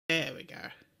There we go.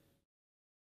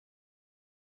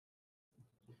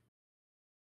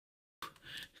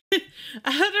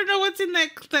 I don't know what's in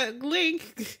that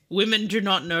link. Women do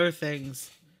not know things.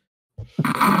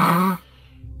 Where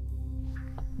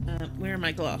are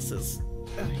my glasses?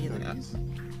 Oh, here they are.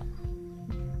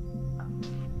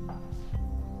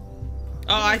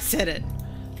 Oh, I said it.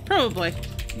 Probably.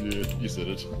 Yeah, you said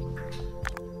it.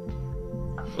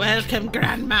 Welcome,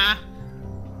 Grandma,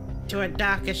 to a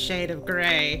darker shade of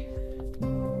grey.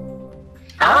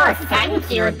 Oh,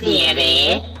 thank you,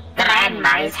 dearie.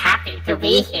 Grandma is happy to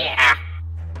be here.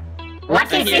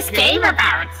 What is this game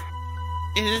about?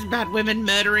 It is about women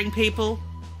murdering people.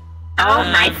 Oh,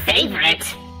 my favorite.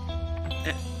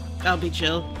 I'll be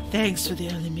chill. Thanks for the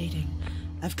early meeting.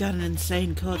 I've got an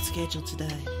insane court schedule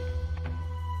today.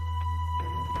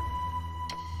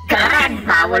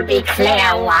 Grandma will be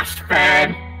Claire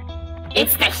Washburn.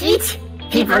 It's the heat.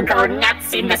 People go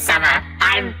nuts in the summer.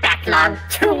 I'm backlogged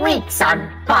 2 weeks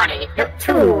on body.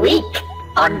 2 week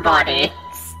on bodies.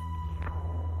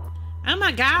 Oh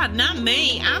my god, not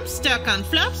me. I'm stuck on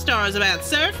fluff stars about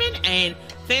surfing and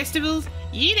festivals.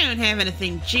 You don't have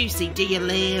anything juicy, do you,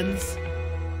 Lance?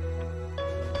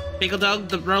 Pickle Dog,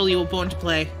 the role you were born to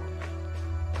play.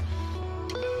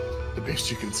 The best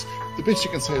you can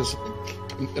say is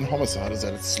in Homicide is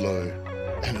that it's slow,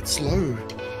 and it's slow.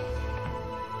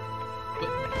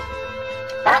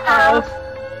 Uh-oh.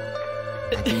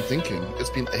 I've been thinking it's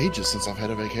been ages since I've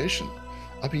had a vacation.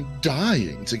 I've been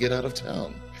dying to get out of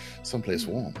town, someplace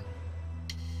warm.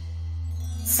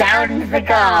 Sound the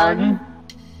gong.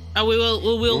 Oh,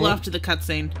 we'll after the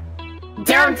cutscene.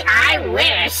 Don't I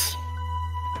wish?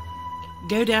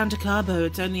 Go down to Cabo.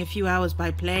 It's only a few hours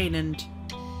by plane, and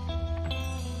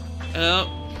oh,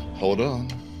 Hold on.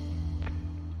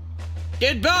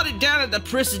 dead body down at the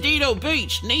Presidio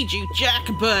Beach. Need you,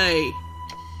 Jacoby.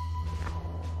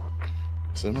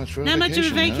 So much for a Not vacation,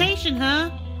 much of a vacation, huh?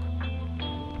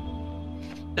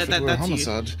 If it were a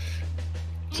homicide,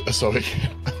 sorry.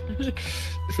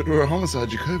 If it were a homicide,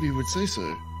 Jacoby would say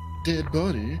so. Dead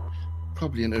body,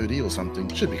 probably an OD or something.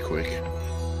 Should be quick.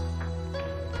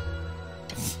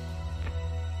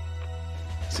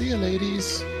 See you,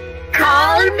 ladies.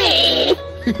 Call me.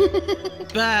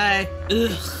 Bye.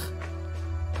 Ugh.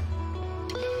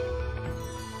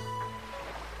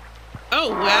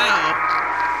 Oh, wow.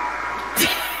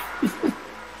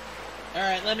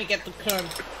 Alright, let me get the card.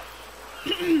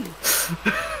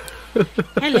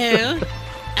 Hello.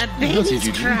 A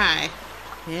baby's cry.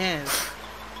 Yes.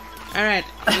 Alright,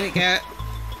 here we go.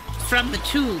 From the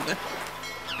tube.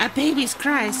 A baby's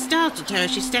cry startled her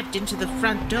as she stepped into the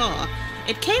front door.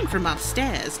 It came from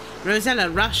upstairs. Rosella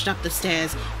rushed up the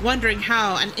stairs, wondering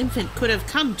how an infant could have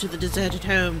come to the deserted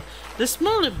home. The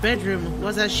smaller bedroom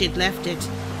was as she'd left it,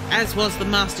 as was the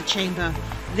master chamber.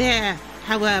 There,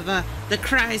 however, the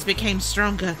cries became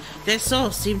stronger. Their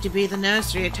source seemed to be the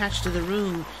nursery attached to the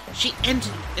room. She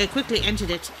quickly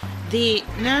entered it. The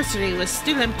nursery was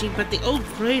still empty, but the old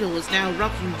cradle was now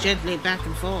rocking gently back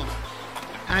and forth.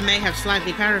 I may have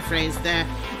slightly paraphrased there.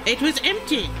 It was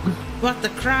empty, but the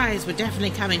cries were definitely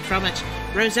coming from it.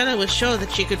 Rosella was sure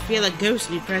that she could feel a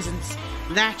ghostly presence,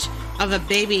 that of a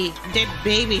dead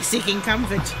baby seeking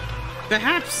comfort.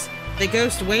 Perhaps the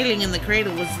ghost wailing in the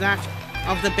cradle was that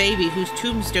of the baby whose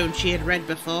tombstone she had read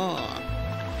before.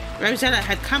 Rosella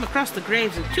had come across the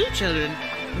graves of 2 children,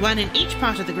 one in each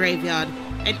part of the graveyard.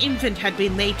 An infant had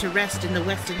been laid to rest in the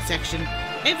western section.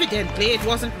 Evidently, it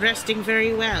wasn't resting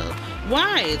very well.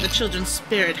 Why the children's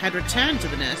spirit had returned to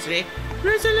the nursery,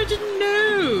 Rosella didn't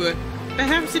know.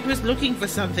 Perhaps it was looking for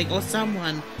something or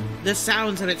someone. The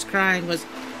sounds of its crying was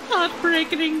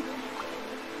heartbreaking.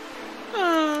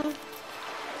 Oh.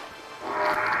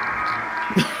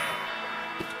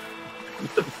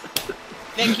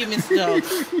 Thank you, Miss Dog.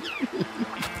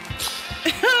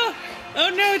 Oh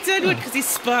no, it's Edward because he's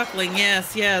sparkling.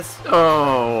 Yes, yes.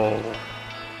 Oh.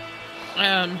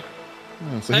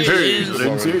 So Hey, he's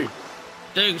Lindsay.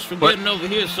 Thanks for What? getting over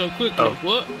here so quickly. Oh.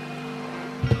 What?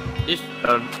 It's,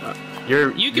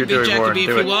 You're you can doing be more Jacoby if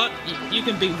to you it. want. You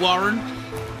can be Warren.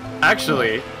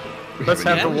 Actually, let's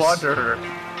have the Yes. Wanderer,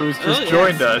 who's just Oh,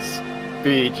 joined yes. us,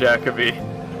 be Jacoby.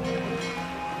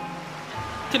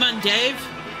 Come on, Dave.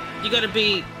 You gotta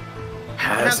be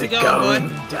How's it it going, going,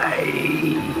 boy?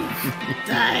 Dave?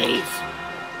 Dave.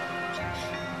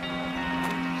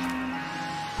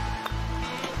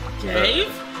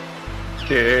 Dave?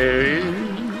 Dave?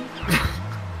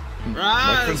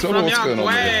 Rise tell me from what's your going on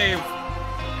grave.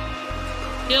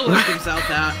 He'll work himself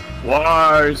out.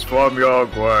 Rise from your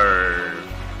grave.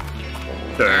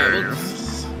 Dave.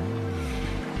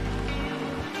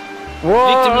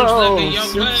 Victim looks like Whoa! a young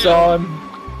Soup's man. on.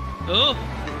 Oh,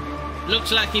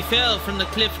 looks like he fell from the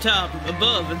cliff top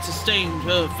above and sustained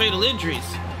fatal injuries.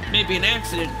 Maybe an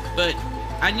accident, but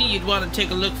I knew you'd want to take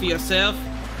a look for yourself.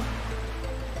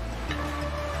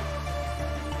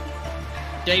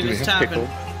 David's tapping.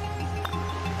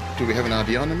 Do we have an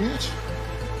ID on him yet?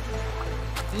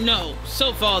 No,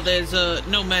 so far there's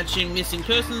no matching missing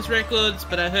persons records,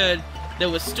 but I heard there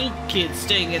were still kids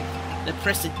staying at the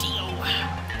Presidio.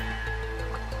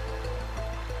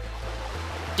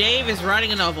 Dave is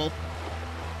writing a novel.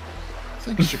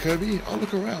 Thanks, Jacoby. I'll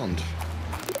look around.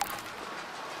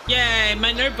 Yay,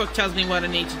 my notebook tells me what I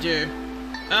need to do.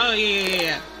 Oh,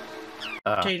 yeah.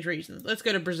 Change reasons. Let's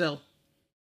go to Brazil.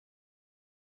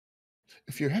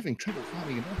 If you're having trouble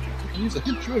finding an object, you can use a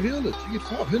hint to reveal it. You get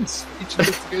 5 hints for each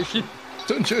investigation.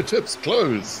 Don't show tips.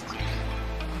 Closed.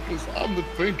 Because I'm the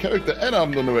main character and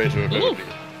I'm the narrator, apparently.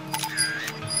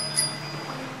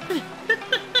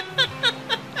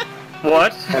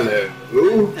 What? Hello.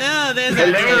 Oh, there's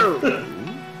Hello.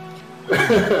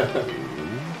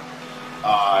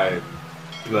 I'm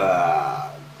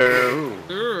bad.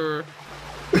 Oh.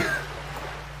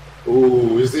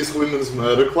 Ooh, is this Women's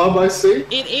Murder Club I see?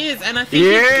 It is, and I think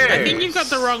I think you've got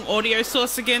the wrong audio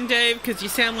source again, Dave, because you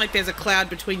sound like there's a cloud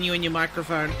between you and your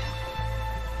microphone.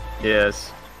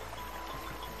 Yes.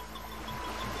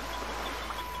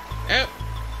 Oh,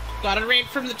 gotta read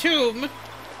from the tomb.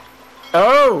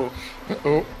 Oh!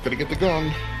 Uh-oh, gotta get the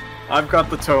gong. I've got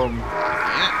the tome.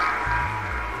 Yeah.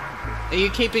 Are you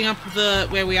keeping up with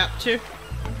where we up to?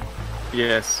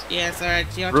 Yes. Yes, alright,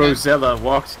 your turn. Rosella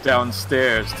walked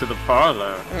downstairs to the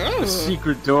parlor. Oh. The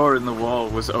secret door in the wall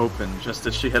was open, just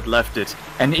as she had left it,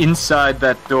 and inside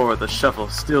that door the shovel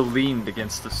still leaned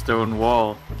against the stone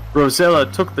wall. Rosella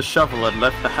took the shovel and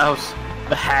left the house.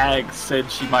 The hag said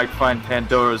she might find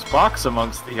Pandora's box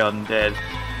amongst the undead,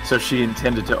 so she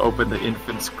intended to open the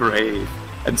infant's grave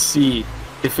and see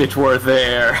if it were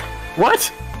there.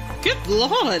 What? Good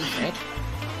lord!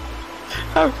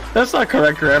 Oh, that's not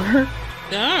correct grammar.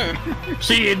 No.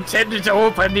 She intended to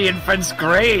open the infant's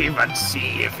grave and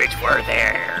see if it were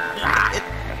there.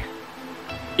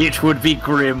 It would be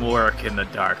grim work in the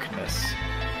darkness.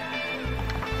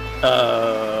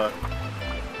 I'll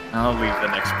leave the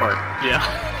next part. Yeah.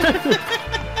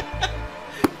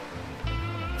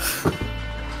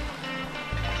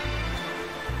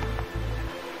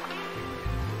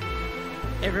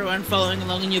 Everyone following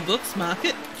along in your books, mark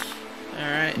it.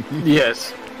 Alright.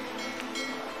 Yes.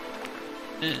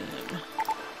 The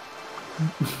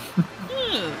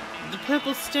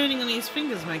purple staining on his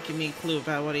fingers might give me a clue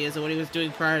about what he is or what he was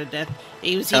doing prior to death.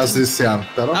 He was How's this sound?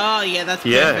 Better? Oh yeah, that's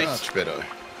Yeah. perfect. Much better.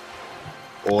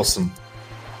 Awesome.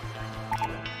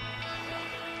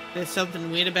 There's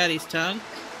something weird about his tongue.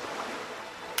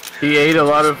 He ate a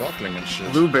lot of Sparkling and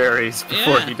shit. blueberries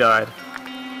before Yeah. he died.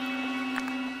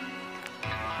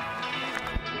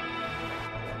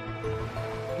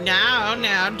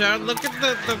 Now, don't look at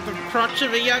the crotch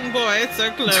of a young boy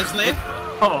so closely.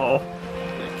 Oh.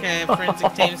 Okay,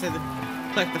 forensic team said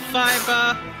collect the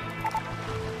fiber.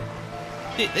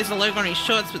 There's a logo on his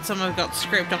shorts, but some of it got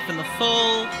scraped off in the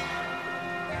fall.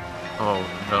 Oh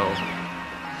no.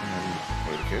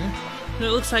 Okay. And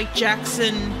it looks like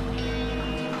Jackson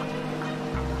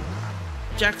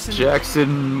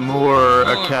Jackson Moore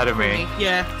Academy.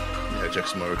 Yeah. Yeah,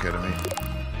 Jackson Moore Academy.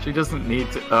 She doesn't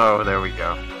need to. Oh, there we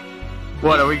go.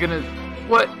 What are we gonna?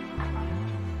 What?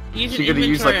 Use She an gonna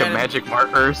use like a inventory item. magic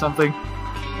marker or something?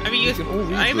 I mean, use. can all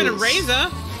read I have an this. eraser.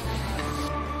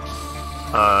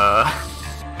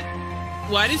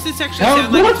 Why does this actually How-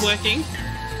 sound like it's what? working?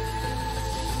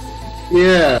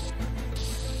 Yeah.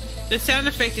 The sound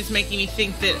effect is making me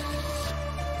think that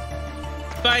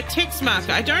by text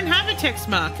marker. I don't have a text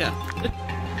marker.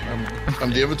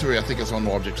 The inventory, I think, is on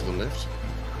the object to the left.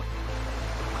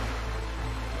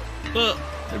 Well,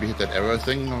 Maybe hit that arrow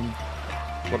thing on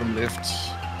bottom left.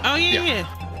 oh yeah, Yeah. yeah.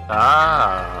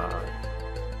 Ah.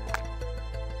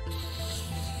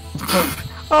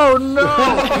 Oh no!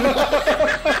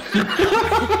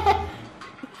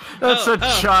 That's a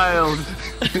child.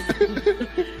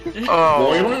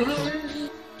 Oh.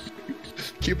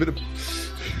 Keep it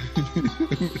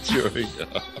maturing.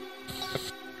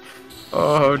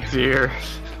 Oh dear.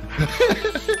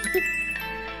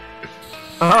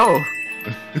 Oh.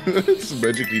 It's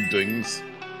magically dings.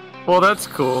 Well, that's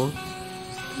cool.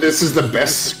 This is the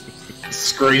best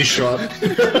screenshot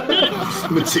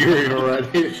material right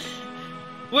here.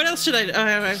 What else should I do? Oh,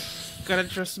 I've got to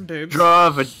draw some boobs. Draw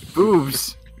the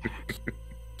boobs.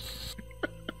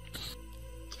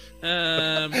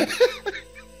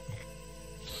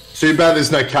 Too bad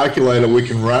there's no calculator we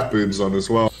can write boobs on as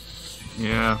well.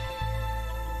 Yeah.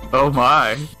 Oh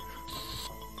my.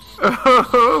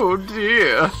 Oh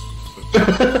dear.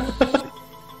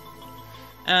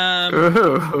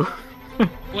 Oh.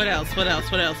 What else? What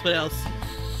else? What else? What else?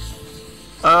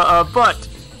 But.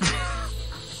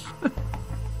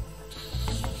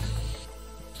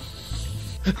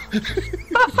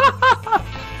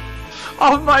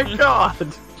 Oh my god.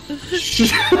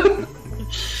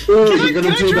 Oh, Can you're I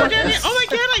gonna do draw that. down here? Oh my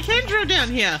god, I can draw down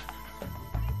here.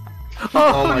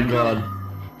 Oh my god.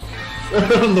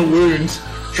 On the wound.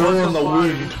 Draw on the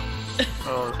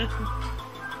wound.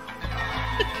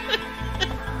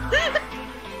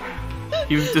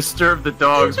 You've disturbed the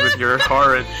dogs with your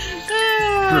horrid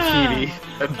graffiti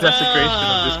and desecration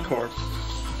of this corpse.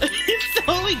 It's the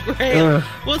Holy Grail.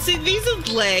 Well, see, these are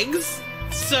legs.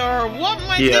 So what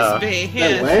might this be? Their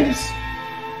Here, legs?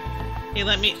 here,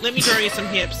 let me draw you some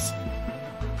hips.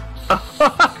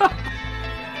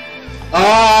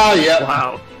 Ah, yeah.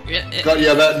 Wow. Yeah, Got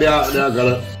that. Now I got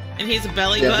it. and here's a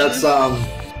belly Yeah, button. that's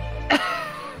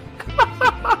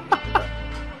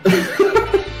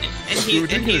and We were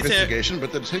doing an he's a investigation,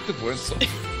 but the detective weren't so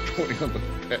drawing on the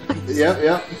pants.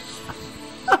 yeah.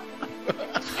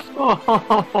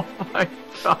 Oh my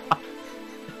god.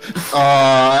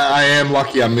 I am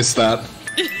lucky I missed that.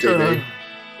 DB.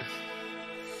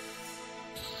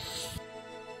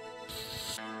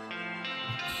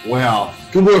 Wow,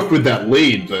 good work with that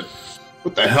lead, but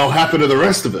what the hell happened to the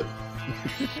rest of it?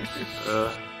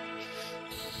 Oh,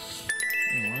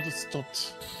 I just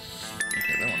stopped.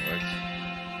 Okay, that one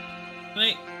worked.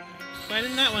 wait. Why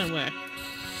didn't that one work?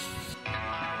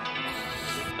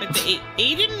 Like the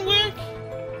E didn't work,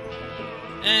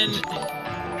 and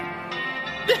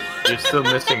You're still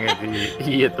missing the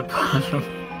E at the bottom.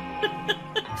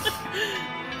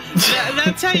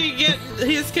 that's how you get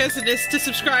his cousin is to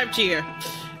subscribe to you.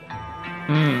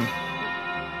 Hmm.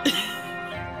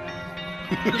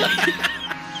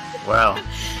 Wow.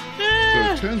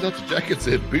 So it turns out the jacket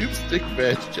said boobs, dick,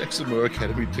 badge, Jackson Moore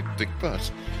Academy, dick, dick, butt.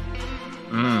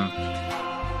 Hmm.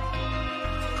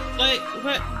 Like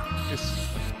what? Yes.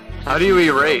 How do you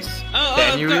erase? Oh,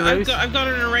 Can you erase? I've got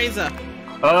an eraser.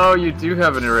 Oh, you do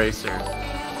have an eraser. Oh,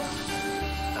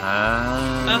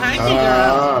 Ah. hi,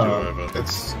 girl.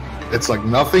 It's like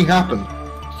nothing happened.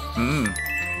 Hmm.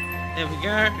 There we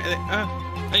go.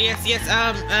 Oh yes.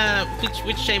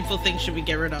 Which shameful thing should we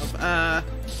get rid of?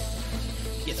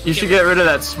 Yes. You should get rid of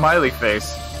that smiley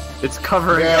face. It's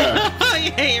covering. Yeah. Oh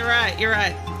yeah, you're right. You're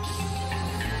right.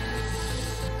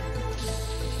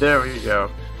 There we go.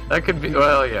 That could be.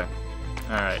 Well, yeah.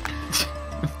 All right.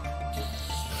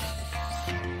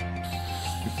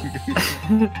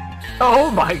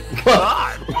 Oh my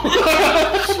god!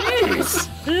 Jeez!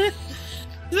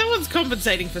 Someone's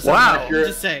compensating for something. Wow. I'll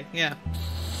just say, yeah.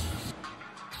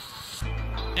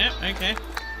 Yeah. Okay.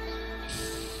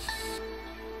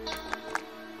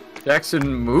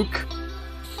 Jackson Mook?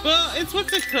 Well, it's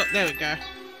what's it called? There we go.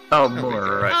 Oh,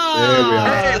 more right. There we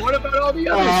are. Hey, what about all the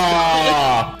others?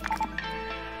 Ah,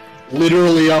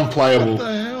 literally What unplayable.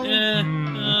 the hell?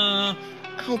 Yeah.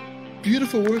 How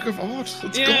beautiful work of art.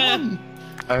 It's Yeah. gone.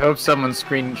 I hope someone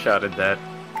screenshotted that.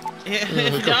 Yeah,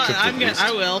 if not,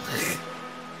 I will.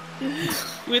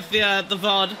 With the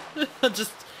VOD. I'll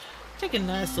just take a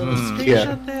nice little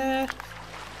screenshot there.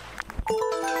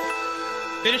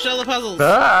 Finish all the puzzles.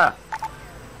 Ah!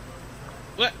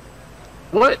 What?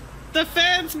 What? The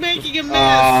fan's making a mess.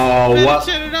 Oh, Better what?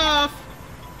 turn it off.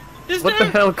 There's What no,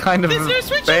 the hell kind of There's no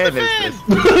switch fan on the is fan.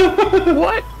 this?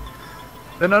 What?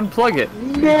 Then unplug it.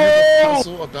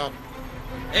 Also about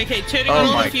Okay, turning Oh on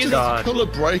all my the fuses. god. pull a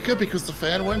breaker because the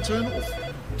fan won't turn off.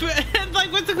 And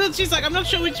like, what's it called? She's like, I'm not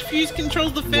sure which fuse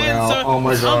controls the fan, Wow, so oh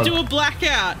my I'll God. do a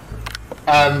blackout.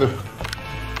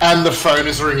 And the phone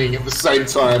is ringing at the same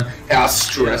time. How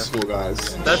stressful,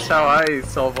 guys. That's how I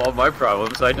solve all my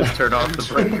problems. I just turn off the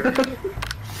breaker.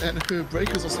 And her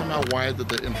breakers are somehow wired that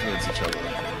they influence each other.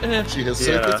 Uh, She has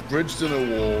Yeah. circuits bridged in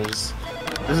her walls.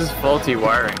 This is faulty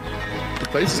wiring. The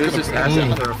place is This gonna just burn asking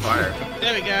down. for a fire.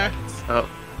 there we go. Oh.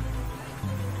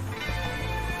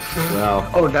 Wow.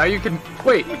 Oh, now you can.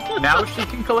 Wait, now she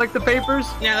can collect the papers?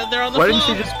 Now that they're on the Why floor.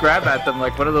 didn't she just grab at them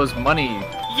like one of those money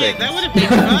Yeah, things? that would have been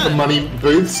The fun. money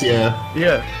booths, yeah.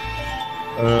 Yeah.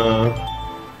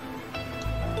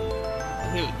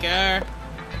 Here we go.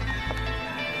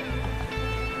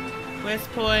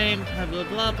 West Point, blah blah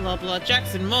blah blah blah.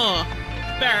 Jackson Moore,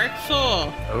 Barrack 4.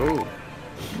 Oh.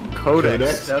 Codex,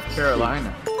 Codex. South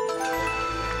Carolina.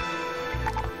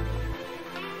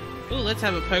 Ooh, let's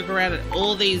have a poke around at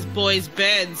all these boys'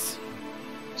 beds.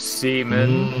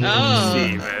 Semen. Oh.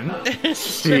 Semen. And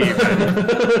Semen.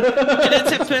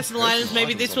 let's have personal items.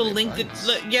 Maybe this will link to.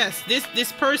 Look, yes,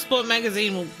 this Pro Sport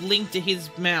magazine will link to his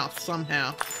mouth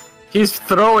somehow. He's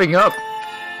throwing up.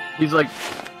 He's like.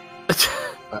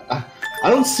 I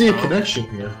don't see a connection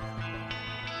here.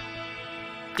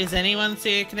 Does anyone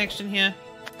see a connection here?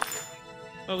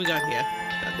 What we got here?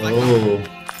 That's like Oh.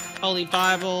 Holy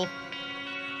Bible.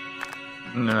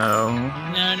 No.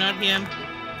 No, not him.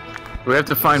 We have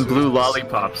to find blue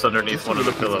lollipops underneath one of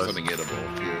the Looking for pillows. something edible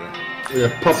here.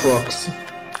 Yeah, pop rocks.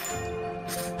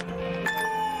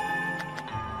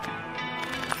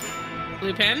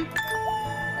 Blue pen?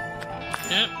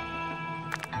 Nope.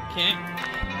 Okay.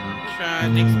 Try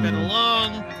next bit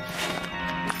along.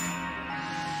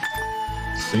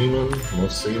 Semen, more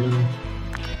semen.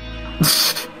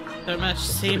 So much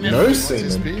semen. No What's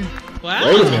this semen. be? Wow.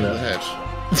 Wait a The minute. hatch.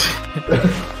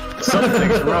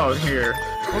 Something's wrong here.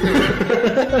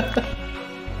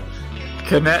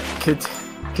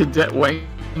 Cadet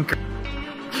Wanker.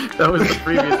 That was the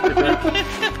previous cadet.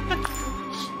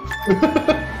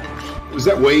 Was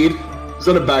that weed? Is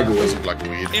that a bag of weed? Doesn't look like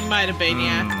weed. It might have been,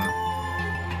 yeah.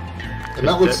 And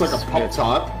that looks like a Pop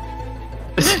Tart.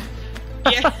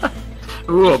 Yeah.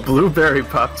 Ooh, a blueberry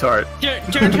Pop Tart.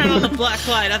 Don't turn on the black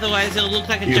light, otherwise it'll look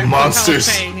like a You Jack monsters.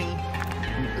 painting.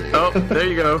 Oh, there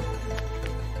you go.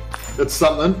 That's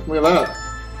something. Look at that.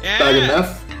 Yeah. Bag of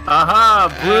meth. Aha,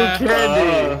 blue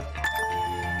candy.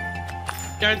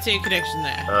 Don't see a connection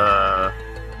there.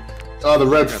 Oh, the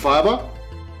red fiber.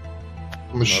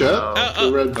 On the shirt. no. Oh,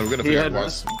 The red. No, we're gonna He figure had-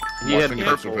 out he why had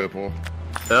fingertips are purple.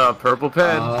 purple. Purple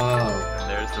pen. Ah.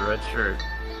 There's the red shirt.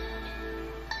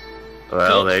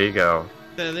 Well, there you go.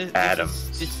 So this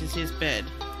Adams. This is his bed.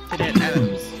 Cadet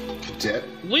Adams. Cadet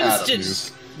Winston.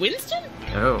 Adams. Winston?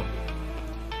 Oh.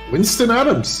 Winston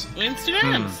Adams. Winston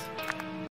Adams.